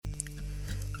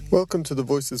Welcome to the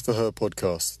Voices for Her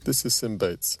podcast. This is Sim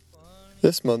Bates.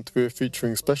 This month we are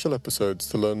featuring special episodes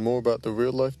to learn more about the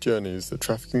real-life journeys that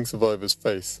trafficking survivors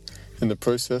face in the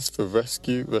process for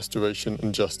rescue, restoration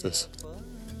and justice.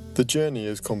 The journey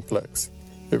is complex.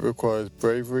 It requires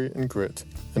bravery and grit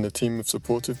and a team of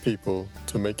supportive people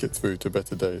to make it through to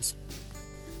better days.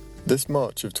 This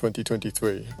March of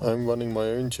 2023, I am running my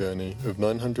own journey of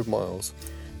 900 miles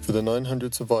for the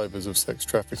 900 survivors of sex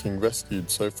trafficking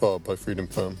rescued so far by Freedom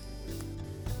Firm.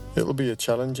 It will be a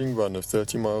challenging run of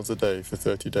 30 miles a day for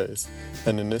 30 days,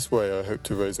 and in this way I hope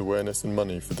to raise awareness and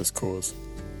money for this cause.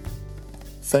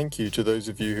 Thank you to those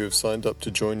of you who have signed up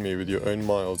to join me with your own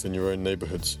miles in your own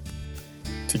neighbourhoods.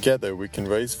 Together we can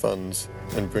raise funds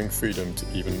and bring freedom to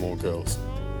even more girls.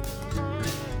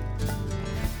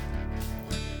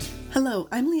 Hello,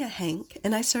 I'm Leah Hank,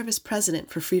 and I serve as president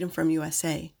for Freedom Firm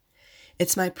USA.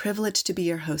 It's my privilege to be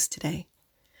your host today.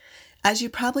 As you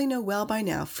probably know well by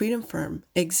now, Freedom Firm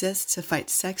exists to fight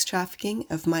sex trafficking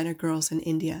of minor girls in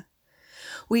India.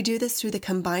 We do this through the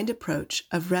combined approach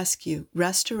of rescue,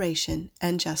 restoration,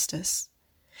 and justice.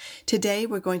 Today,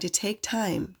 we're going to take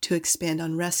time to expand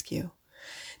on rescue,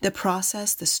 the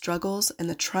process, the struggles, and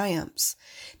the triumphs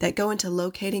that go into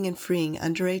locating and freeing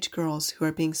underage girls who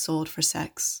are being sold for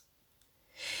sex.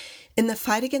 In the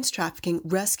fight against trafficking,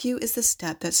 rescue is the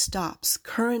step that stops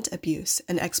current abuse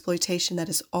and exploitation that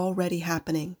is already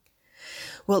happening.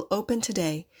 We'll open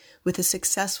today with a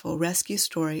successful rescue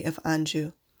story of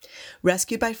Anju,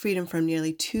 rescued by Freedom Firm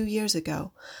nearly 2 years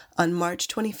ago on March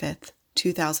 25th,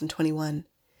 2021.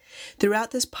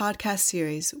 Throughout this podcast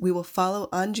series, we will follow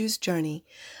Anju's journey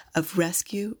of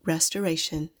rescue,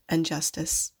 restoration, and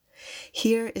justice.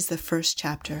 Here is the first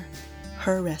chapter,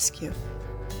 her rescue.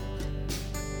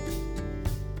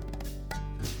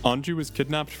 Anju was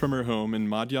kidnapped from her home in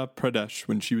Madhya Pradesh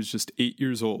when she was just 8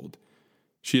 years old.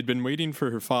 She had been waiting for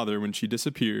her father when she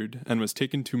disappeared and was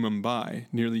taken to Mumbai,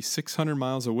 nearly 600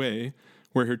 miles away,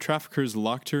 where her traffickers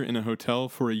locked her in a hotel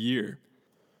for a year.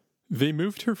 They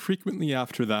moved her frequently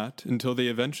after that until they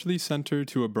eventually sent her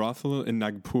to a brothel in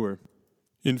Nagpur.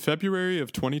 In February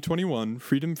of 2021,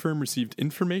 Freedom Firm received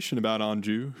information about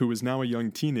Anju, who was now a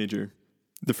young teenager.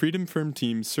 The Freedom Firm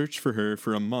team searched for her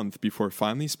for a month before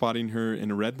finally spotting her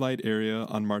in a red light area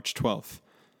on March 12th.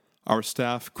 Our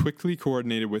staff quickly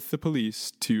coordinated with the police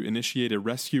to initiate a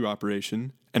rescue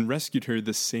operation and rescued her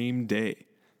the same day.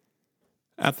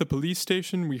 At the police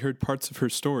station, we heard parts of her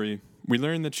story. We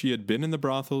learned that she had been in the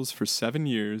brothels for 7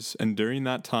 years, and during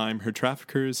that time, her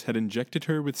traffickers had injected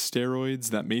her with steroids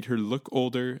that made her look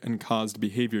older and caused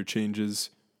behavior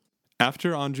changes.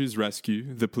 After Anju's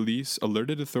rescue, the police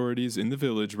alerted authorities in the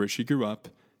village where she grew up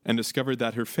and discovered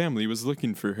that her family was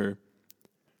looking for her.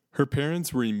 Her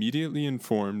parents were immediately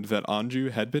informed that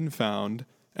Anju had been found,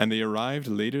 and they arrived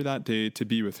later that day to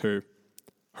be with her.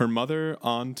 Her mother,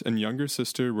 aunt, and younger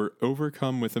sister were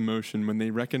overcome with emotion when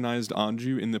they recognized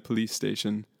Anju in the police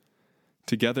station.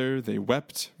 Together, they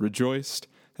wept, rejoiced,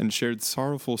 and shared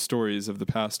sorrowful stories of the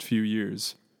past few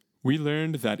years. We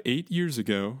learned that 8 years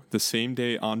ago, the same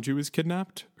day Anju was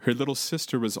kidnapped, her little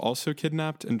sister was also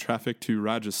kidnapped and trafficked to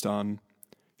Rajasthan.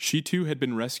 She too had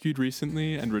been rescued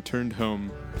recently and returned home.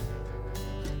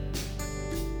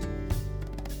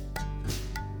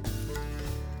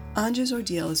 Anju's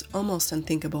ordeal is almost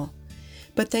unthinkable,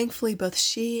 but thankfully both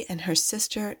she and her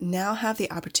sister now have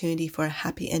the opportunity for a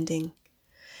happy ending.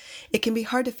 It can be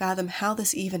hard to fathom how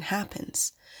this even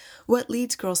happens. What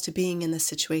leads girls to being in this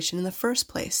situation in the first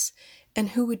place, and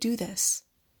who would do this?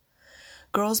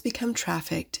 Girls become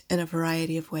trafficked in a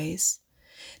variety of ways.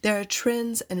 There are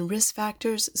trends and risk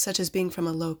factors such as being from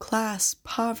a low class,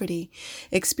 poverty,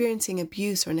 experiencing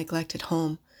abuse or neglect at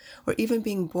home, or even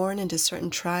being born into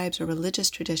certain tribes or religious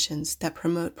traditions that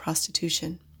promote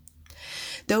prostitution.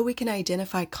 Though we can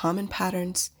identify common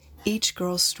patterns, each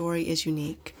girl's story is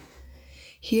unique.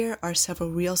 Here are several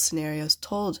real scenarios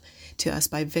told to us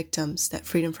by victims that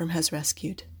Freedom Firm has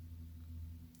rescued.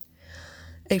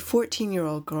 A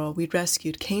 14-year-old girl we'd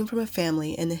rescued came from a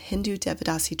family in the Hindu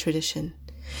Devadasi tradition.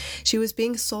 She was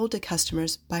being sold to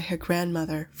customers by her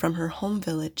grandmother from her home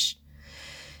village.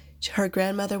 Her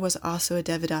grandmother was also a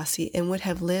Devadasi and would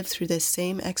have lived through this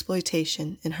same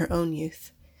exploitation in her own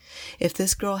youth. If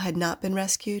this girl had not been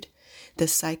rescued, the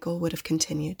cycle would have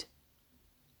continued.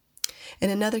 In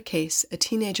another case, a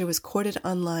teenager was courted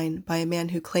online by a man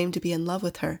who claimed to be in love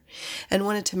with her and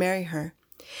wanted to marry her.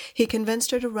 He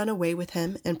convinced her to run away with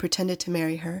him and pretended to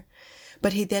marry her,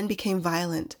 but he then became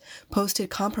violent, posted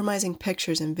compromising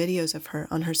pictures and videos of her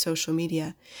on her social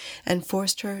media, and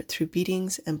forced her through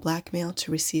beatings and blackmail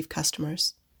to receive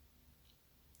customers.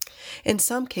 In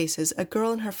some cases, a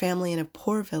girl and her family in a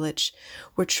poor village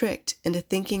were tricked into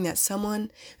thinking that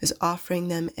someone was offering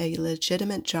them a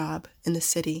legitimate job in the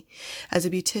city as a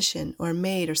beautician or a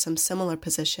maid or some similar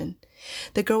position.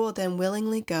 The girl will then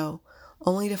willingly go,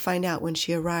 only to find out when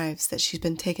she arrives that she's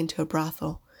been taken to a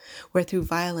brothel, where through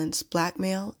violence,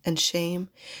 blackmail, and shame,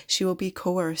 she will be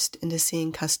coerced into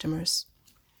seeing customers.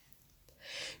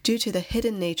 Due to the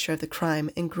hidden nature of the crime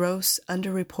and gross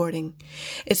underreporting,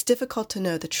 it's difficult to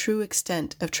know the true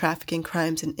extent of trafficking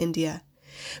crimes in India.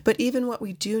 But even what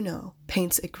we do know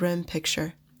paints a grim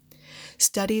picture.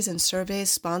 Studies and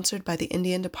surveys sponsored by the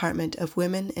Indian Department of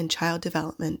Women and Child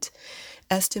Development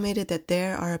estimated that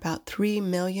there are about 3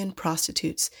 million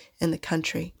prostitutes in the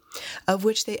country, of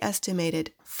which they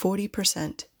estimated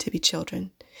 40% to be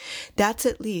children. That's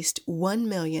at least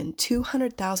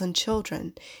 1,200,000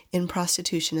 children in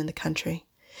prostitution in the country.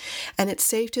 And it's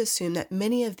safe to assume that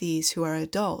many of these who are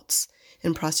adults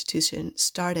in prostitution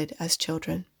started as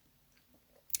children.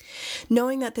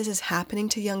 Knowing that this is happening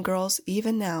to young girls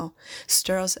even now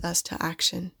stirs us to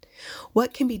action.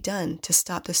 What can be done to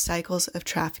stop the cycles of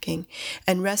trafficking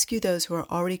and rescue those who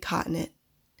are already caught in it?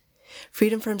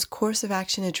 Freedom Firm's course of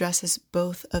action addresses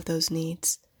both of those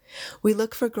needs. We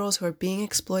look for girls who are being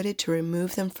exploited to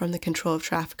remove them from the control of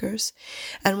traffickers,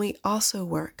 and we also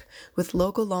work with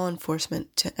local law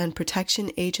enforcement and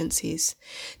protection agencies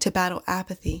to battle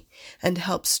apathy and to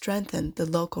help strengthen the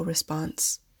local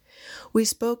response. We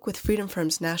spoke with Freedom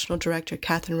Firm's National Director,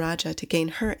 Catherine Raja, to gain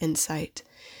her insight.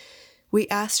 We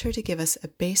asked her to give us a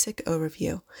basic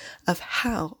overview of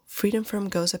how Freedom Firm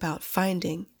goes about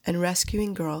finding and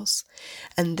rescuing girls,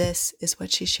 and this is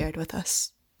what she shared with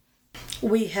us.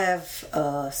 We have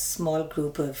a small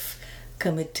group of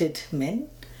committed men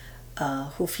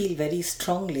who feel very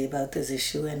strongly about this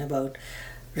issue and about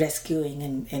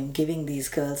rescuing and giving these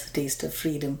girls a taste of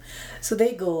freedom. So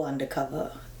they go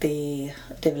undercover. They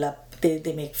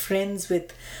make friends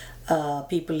with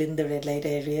people in the red light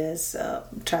areas,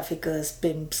 traffickers,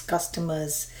 pimps,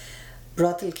 customers,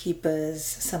 brothel keepers,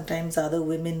 sometimes other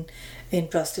women in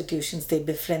prostitutions. They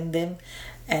befriend them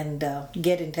and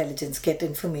get intelligence, get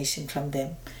information from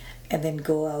them, and then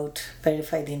go out,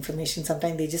 verify the information.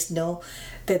 Sometimes they just know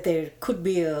that there could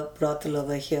be a brothel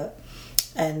over here,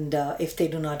 and if they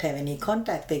do not have any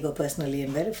contact, they go personally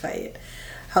and verify it.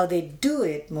 How they do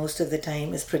it most of the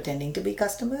time is pretending to be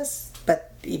customers,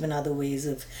 but even other ways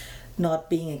of not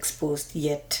being exposed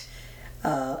yet,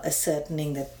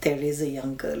 ascertaining that there is a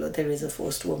young girl or there is a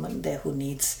forced woman there who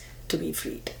needs to be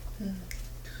freed.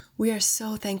 We are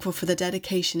so thankful for the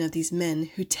dedication of these men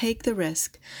who take the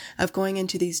risk of going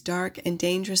into these dark and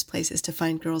dangerous places to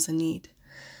find girls in need.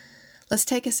 Let's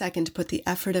take a second to put the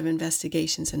effort of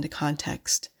investigations into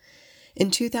context. In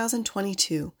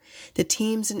 2022, the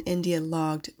teams in India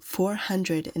logged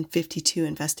 452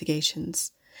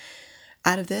 investigations.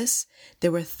 Out of this,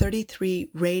 there were 33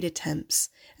 raid attempts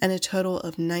and a total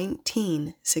of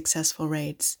 19 successful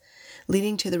raids,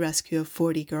 leading to the rescue of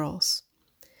 40 girls.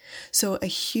 So a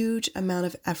huge amount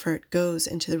of effort goes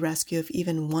into the rescue of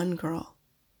even one girl.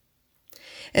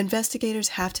 Investigators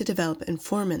have to develop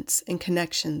informants and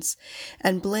connections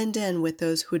and blend in with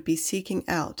those who would be seeking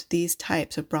out these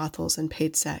types of brothels and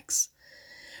paid sex.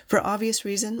 For obvious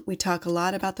reason, we talk a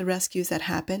lot about the rescues that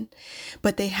happen,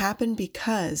 but they happen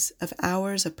because of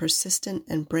hours of persistent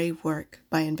and brave work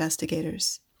by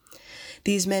investigators.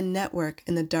 These men network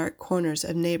in the dark corners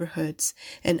of neighborhoods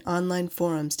and online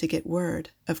forums to get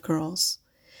word of girls.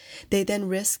 They then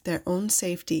risk their own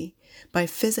safety by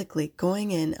physically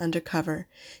going in undercover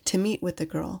to meet with the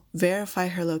girl, verify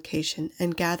her location,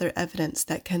 and gather evidence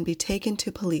that can be taken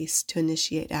to police to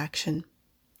initiate action.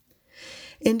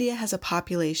 India has a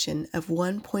population of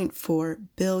 1.4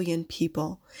 billion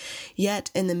people, yet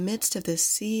in the midst of this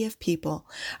sea of people,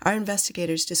 our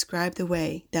investigators describe the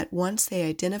way that once they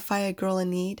identify a girl in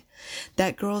need,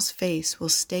 that girl's face will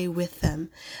stay with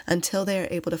them until they are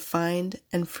able to find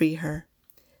and free her.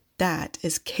 That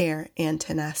is care and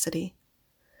tenacity.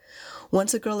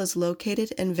 Once a girl is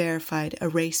located and verified, a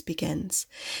race begins.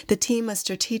 The team must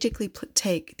strategically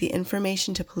take the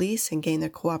information to police and gain their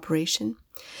cooperation.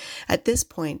 At this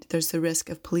point, there's the risk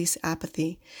of police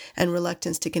apathy and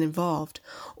reluctance to get involved,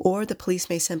 or the police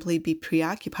may simply be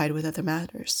preoccupied with other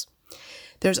matters.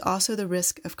 There's also the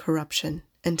risk of corruption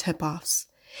and tip-offs.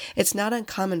 It's not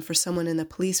uncommon for someone in the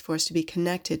police force to be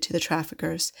connected to the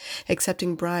traffickers,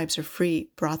 accepting bribes or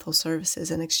free brothel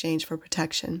services in exchange for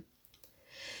protection.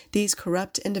 These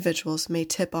corrupt individuals may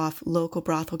tip off local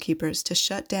brothel keepers to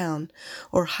shut down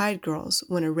or hide girls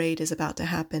when a raid is about to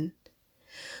happen.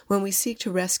 When we seek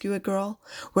to rescue a girl,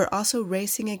 we're also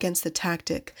racing against the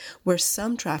tactic where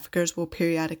some traffickers will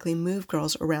periodically move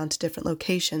girls around to different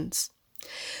locations.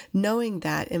 Knowing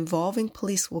that involving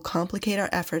police will complicate our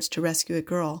efforts to rescue a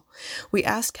girl, we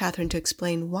asked Catherine to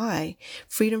explain why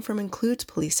Freedom Firm includes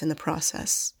police in the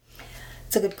process.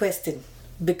 It's a good question,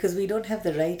 because we don't have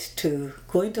the right to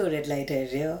go into a red light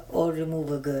area or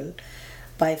remove a girl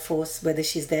by force, whether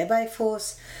she's there by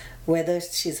force, whether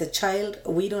she's a child.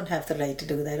 We don't have the right to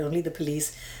do that. Only the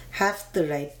police have the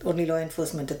right, only law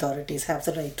enforcement authorities have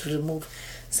the right to remove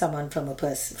someone from a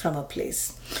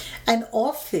place. And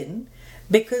often,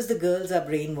 because the girls are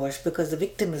brainwashed, because the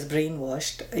victim is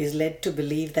brainwashed, is led to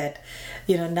believe that,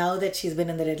 now that she's been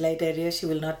in the red light area, she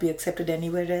will not be accepted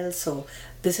anywhere else. So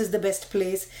this is the best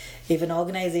place. If an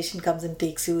organization comes and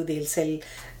takes you, they'll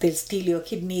steal your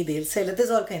kidney, they'll sell it. There's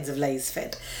all kinds of lies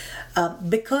fed.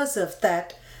 Because of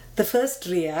that, the first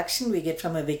reaction we get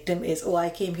from a victim is, I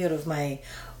came here of my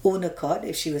own accord,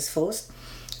 if she was forced.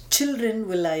 Children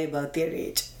will lie about their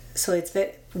age. So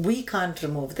we can't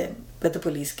remove them, but the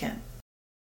police can.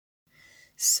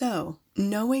 So,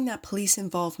 knowing that police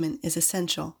involvement is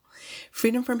essential,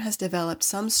 Freedom Firm has developed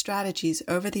some strategies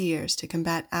over the years to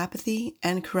combat apathy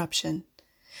and corruption.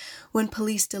 When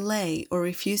police delay or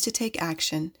refuse to take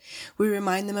action, we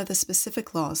remind them of the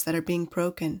specific laws that are being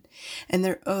broken and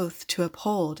their oath to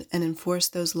uphold and enforce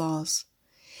those laws.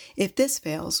 If this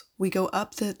fails, we go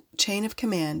up the chain of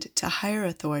command to higher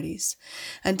authorities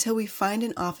until we find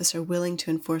an officer willing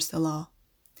to enforce the law.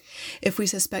 If we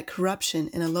suspect corruption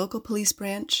in a local police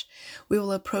branch, we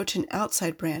will approach an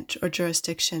outside branch or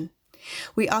jurisdiction.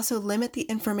 We also limit the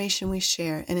information we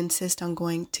share and insist on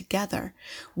going together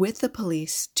with the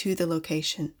police to the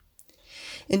location.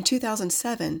 In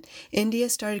 2007, India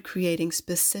started creating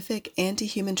specific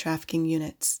anti-human trafficking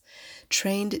units,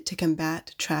 trained to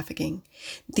combat trafficking.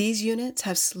 These units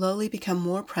have slowly become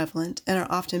more prevalent and are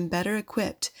often better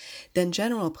equipped than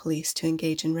general police to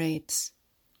engage in raids.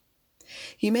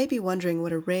 You may be wondering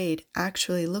what a raid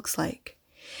actually looks like.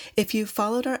 If you've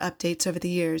followed our updates over the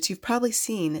years, you've probably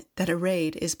seen that a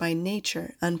raid is by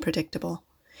nature unpredictable.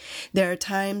 There are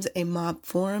times a mob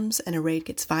forms and a raid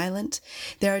gets violent.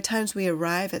 There are times we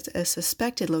arrive at a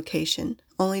suspected location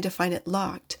only to find it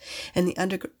locked and the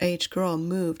underage girl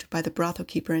moved by the brothel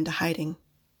keeper into hiding.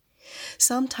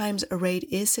 Sometimes a raid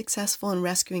is successful in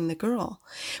rescuing the girl,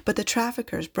 but the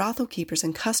traffickers, brothel keepers,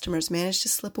 and customers manage to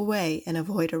slip away and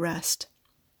avoid arrest.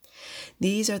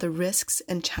 These are the risks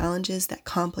and challenges that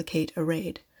complicate a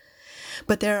raid.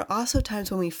 But there are also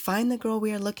times when we find the girl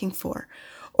we are looking for,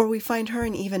 or we find her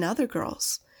and even other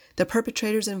girls. The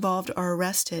perpetrators involved are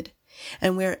arrested,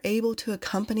 and we are able to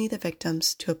accompany the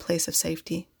victims to a place of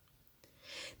safety.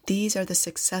 These are the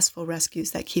successful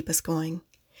rescues that keep us going.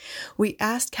 We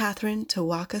asked Catherine to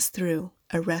walk us through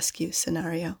a rescue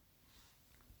scenario.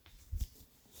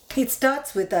 It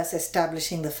starts with us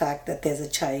establishing the fact that there's a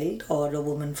child or a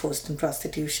woman forced in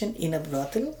prostitution in a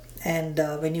brothel. And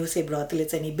when you say brothel,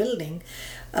 it's any building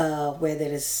where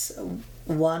there is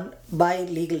one, by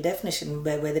legal definition,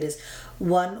 where there is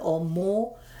one or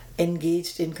more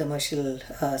engaged in commercial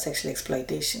sexual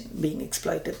exploitation, being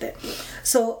exploited there.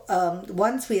 So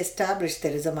once we establish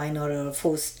there is a minor or a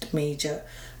forced major,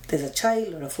 there's a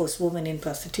child or a forced woman in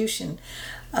prostitution,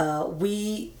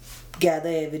 we gather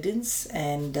evidence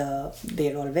and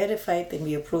they're all verified. Then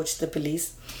we approach the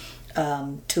police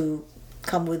to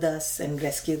come with us and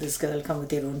rescue this girl, come with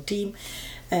their own team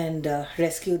and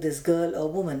rescue this girl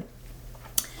or woman.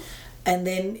 And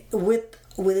then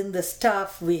within the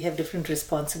staff, we have different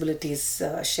responsibilities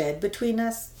shared between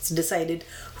us. It's decided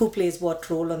who plays what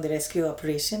role on the rescue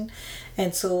operation.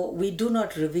 And so we do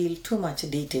not reveal too much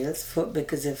details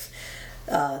because of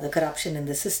the corruption in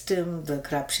the system, the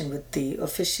corruption with the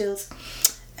officials.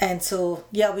 And so,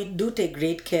 we do take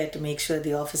great care to make sure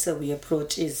the officer we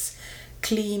approach is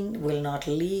clean, will not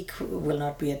leak, will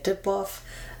not be a tip-off,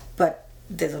 but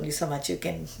there's only so much you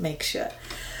can make sure.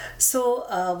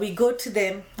 So we go to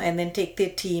them and then take their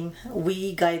team.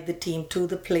 We guide the team to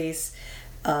the place.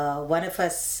 One of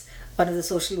the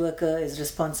social worker is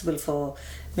responsible for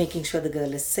making sure the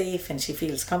girl is safe and she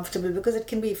feels comfortable, because it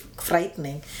can be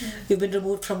frightening. You've been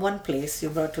removed from one place,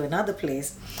 you're brought to another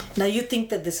place. Now you think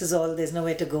that this is all, there's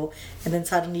nowhere to go, and then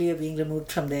suddenly you're being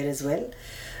removed from there as well.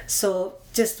 So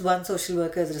just one social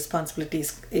worker's responsibility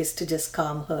is to just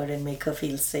calm her and make her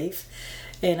feel safe.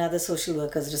 Another social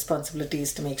worker's responsibility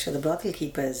is to make sure the brothel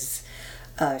keepers,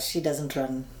 she doesn't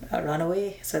run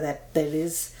away, so that there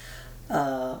is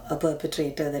a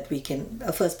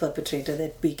first perpetrator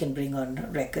that we can bring on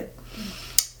record.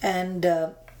 And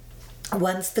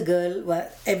Once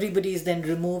everybody is then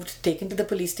removed, taken to the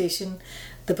police station,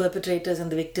 the perpetrators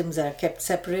and the victims are kept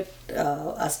separate.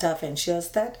 Our staff ensures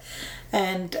that.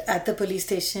 And at the police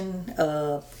station,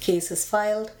 case is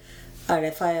filed,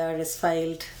 our FIR is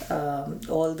filed,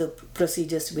 all the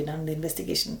procedures to be done in the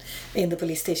investigation in the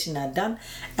police station are done.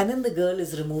 And then the girl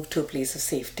is removed to a place of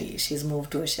safety. She's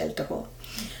moved to a shelter home.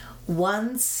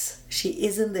 Once she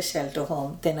is in the shelter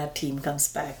home, then our team comes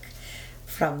back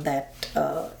from that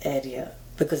area,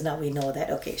 because now we know that,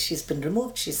 okay, she's been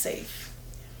removed, she's safe.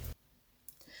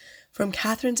 From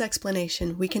Catherine's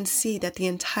explanation, we can see that the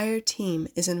entire team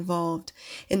is involved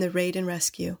in the raid and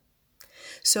rescue.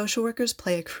 Social workers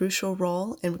play a crucial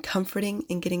role in comforting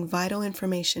and getting vital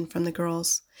information from the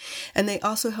girls, and they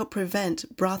also help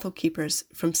prevent brothel keepers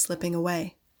from slipping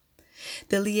away.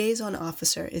 The liaison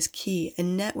officer is key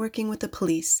in networking with the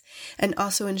police and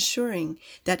also ensuring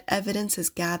that evidence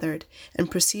is gathered and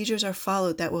procedures are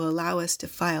followed that will allow us to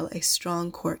file a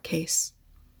strong court case.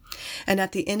 And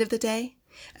at the end of the day,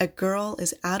 a girl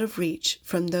is out of reach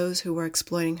from those who were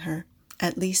exploiting her,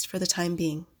 at least for the time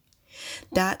being.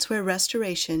 That's where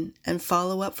restoration and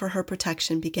follow-up for her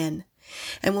protection begin,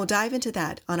 and we'll dive into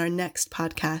that on our next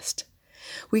podcast.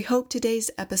 We hope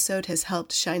today's episode has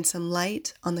helped shine some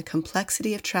light on the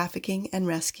complexity of trafficking and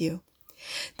rescue,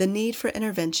 the need for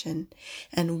intervention,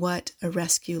 and what a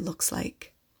rescue looks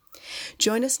like.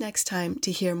 Join us next time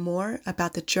to hear more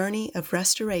about the journey of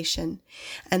restoration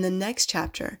and the next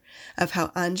chapter of how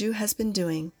Anju has been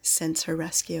doing since her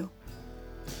rescue.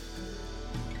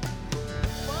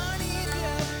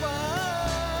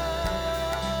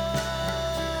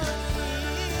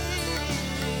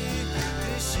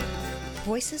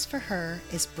 Voices for Her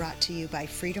is brought to you by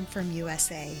Freedom Firm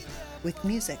USA, with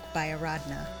music by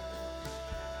Aradhna.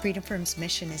 Freedom Firm's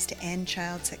mission is to end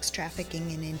child sex trafficking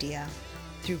in India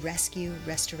through rescue,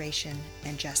 restoration,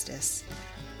 and justice.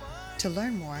 To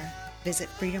learn more, visit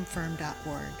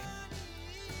freedomfirm.org.